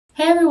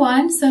Hey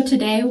everyone, so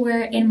today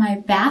we're in my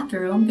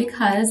bathroom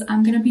because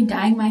I'm gonna be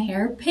dyeing my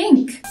hair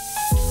pink.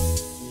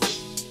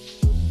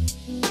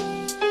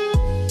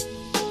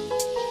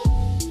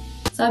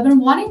 So I've been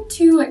wanting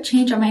to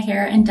change up my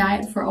hair and dye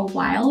it for a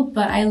while,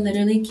 but I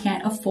literally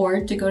can't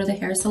afford to go to the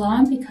hair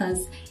salon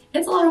because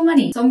it's a lot of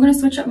money. So I'm gonna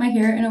switch up my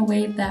hair in a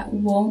way that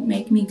won't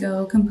make me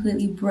go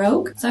completely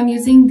broke. So I'm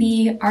using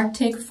the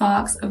Arctic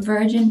Fox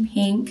Virgin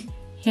Pink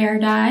hair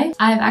dye.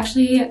 I've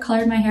actually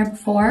colored my hair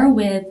before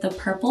with the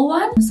purple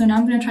one, so now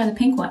I'm gonna try the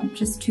pink one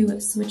just to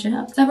switch it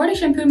up. So I've already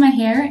shampooed my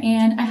hair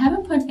and I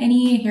haven't put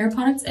any hair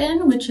products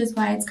in, which is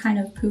why it's kind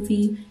of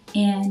poofy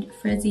and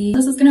frizzy.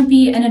 This is gonna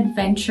be an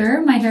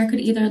adventure. My hair could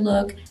either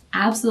look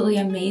absolutely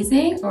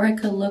amazing or it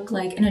could look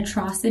like an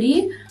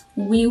atrocity.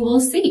 We will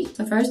see.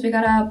 So first we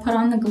gotta put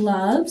on the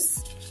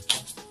gloves.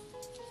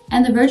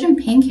 And the Virgin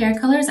Pink hair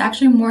color is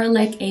actually more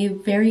like a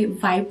very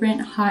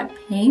vibrant hot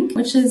pink,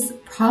 which is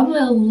probably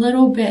a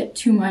little bit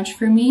too much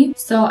for me.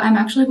 So I'm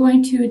actually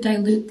going to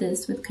dilute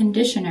this with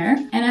conditioner.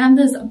 And I have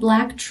this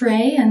black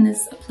tray and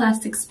this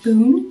plastic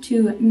spoon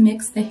to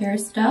mix the hair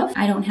stuff.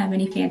 I don't have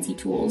any fancy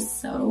tools,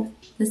 so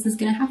this is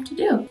gonna have to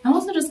do. I'm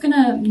also just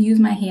gonna use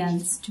my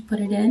hands to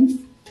put it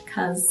in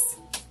because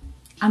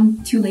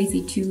I'm too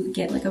lazy to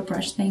get like a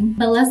brush thing.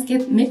 But let's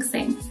get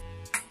mixing.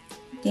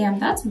 Damn,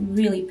 that's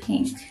really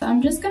pink. So I'm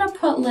just gonna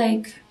put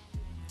like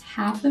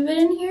half of it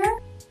in here.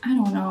 I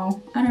don't know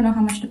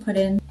how much to put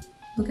in.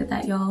 Look at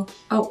that, y'all.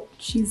 Oh,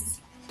 she's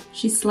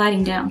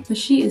sliding down, but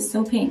she is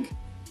so pink.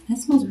 That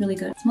smells really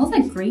good. It smells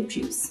like grape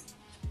juice.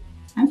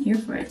 I'm here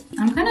for it.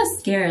 I'm kind of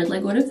scared.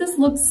 Like, what if this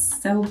looks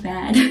so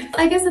bad?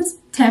 I guess it's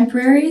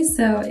temporary,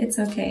 so it's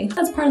okay.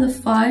 That's part of the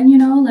fun, you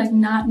know, like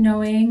not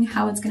knowing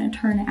how it's gonna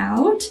turn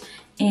out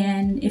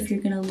and if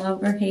you're gonna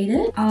love or hate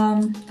it.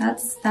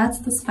 That's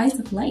the spice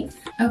of life.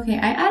 Okay,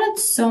 I added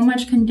so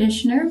much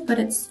conditioner, but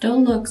it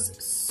still looks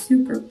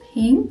super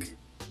pink.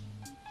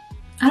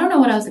 I don't know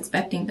what I was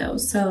expecting though,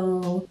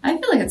 so I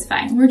feel like it's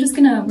fine. We're just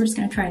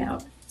gonna try it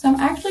out. So I'm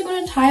actually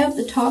gonna tie up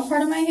the top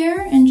part of my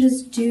hair and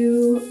just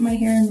do my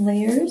hair in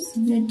layers.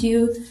 I'm gonna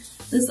do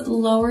this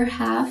lower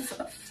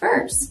half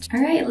first.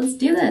 All right, let's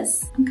do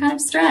this. I'm kind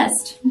of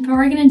stressed, but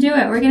we're gonna do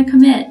it. We're gonna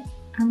commit.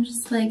 I'm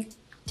just like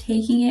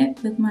taking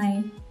it with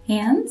my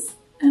hands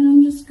and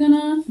I'm just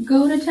gonna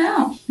go to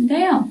town.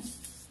 Damn,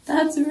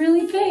 that's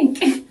really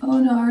pink. Oh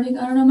no, I already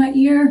got it on my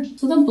ear.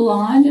 So the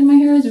blonde in my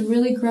hair is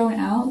really grown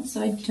out,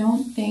 so I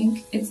don't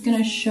think it's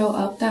gonna show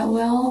up that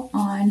well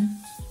on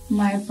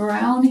my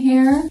brown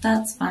hair.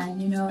 That's fine,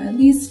 you know, at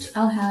least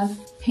I'll have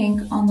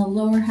pink on the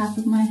lower half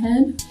of my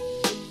head.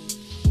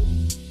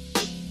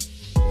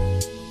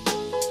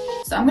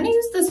 So I'm gonna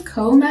use this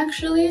comb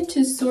actually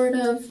to sort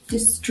of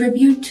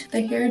distribute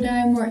the hair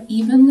dye more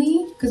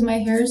evenly because my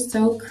hair is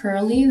so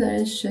curly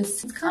that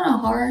it's kind of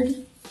hard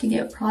to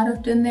get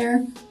product in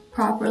there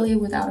properly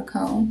without a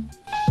comb.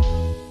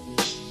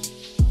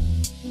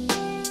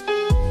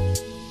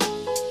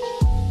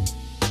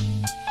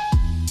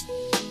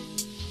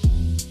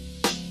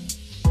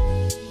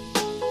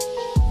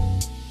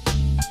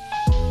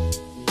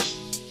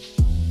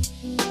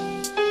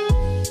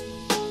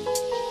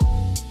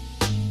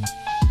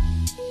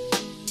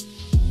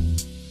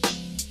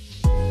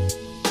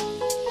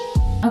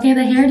 Okay,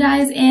 the hair dye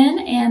is in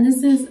and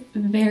this is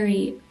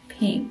very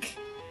pink.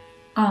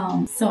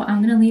 So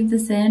I'm gonna leave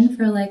this in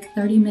for like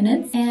 30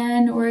 minutes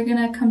and we're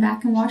gonna come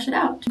back and wash it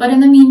out. But in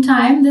the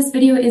meantime, this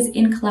video is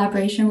in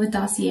collaboration with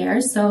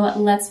Dossier, so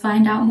let's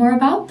find out more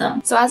about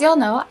them. So as y'all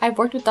know, I've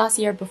worked with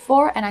Dossier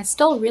before and I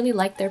still really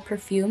like their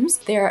perfumes.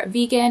 They're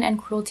vegan and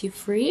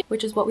cruelty-free,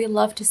 which is what we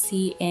love to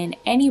see in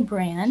any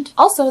brand.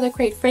 Also, they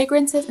create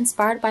fragrances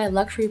inspired by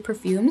luxury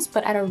perfumes,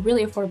 but at a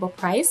really affordable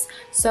price.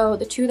 So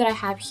the two that I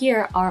have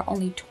here are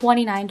only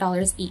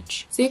 $29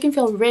 each. So you can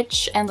feel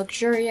rich and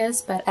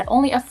luxurious, but at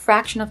only a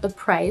fraction of the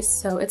price,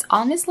 so it's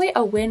honestly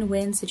a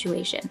win-win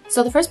situation.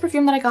 So the first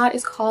perfume that I got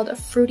is called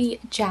Fruity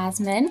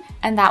Jasmine,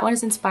 and that one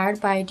is inspired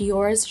by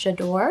Dior's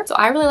J'adore. So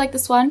I really like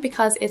this one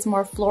because it's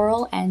more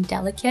floral and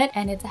delicate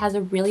and it has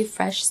a really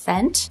fresh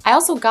scent. I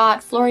also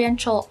got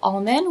Floriential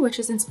Almond, which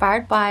is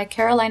inspired by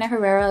Carolina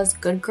Herrera's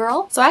Good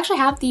Girl. So I actually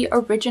have the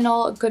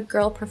original Good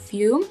Girl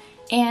perfume,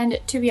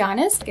 and to be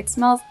honest, it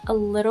smells a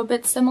little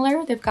bit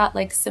similar. They've got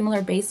like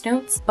similar base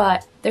notes,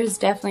 but there's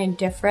definitely a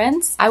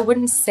difference. I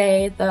wouldn't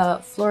say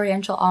the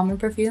Floriential Almond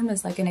perfume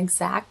is like an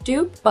exact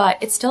dupe, but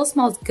it still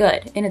smells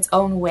good in its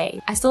own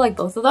way. I still like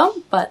both of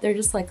them, but they're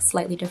just like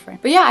slightly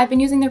different. But yeah, I've been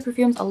using their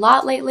perfumes a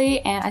lot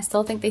lately and I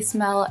still think they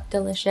smell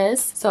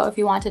delicious. So if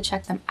you want to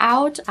check them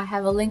out, I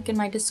have a link in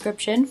my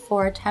description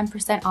for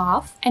 10%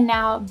 off. And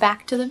now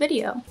back to the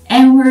video.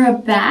 And we're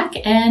back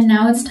and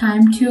now it's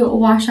time to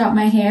wash out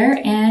my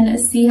hair and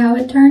see how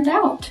it turned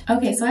out.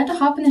 Okay, so I had to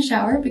hop in the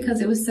shower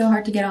because it was so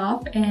hard to get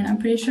off and I'm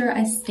pretty sure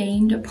I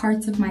stained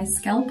parts of my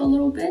scalp a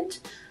little bit,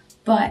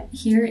 but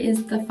here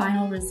is the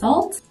final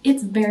result.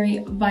 It's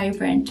very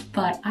vibrant,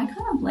 but I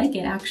kind of like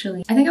it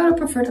actually. I think I would have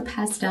preferred a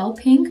pastel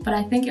pink, but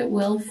I think it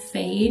will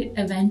fade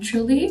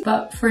eventually.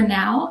 But for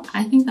now,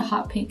 I think the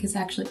hot pink is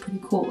actually pretty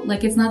cool.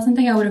 Like, it's not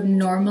something I would have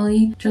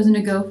normally chosen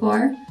to go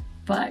for,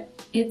 but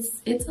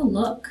it's a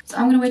look. So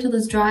I'm gonna wait till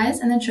this dries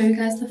and then show you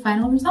guys the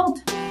final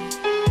result.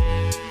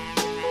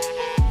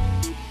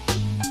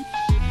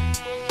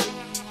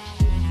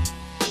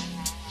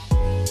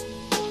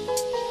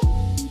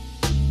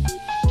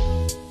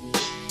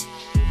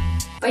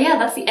 But yeah,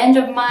 that's the end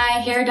of my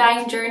hair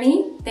dyeing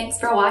journey. Thanks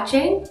for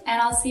watching, and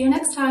I'll see you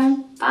next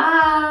time.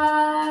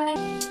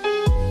 Bye!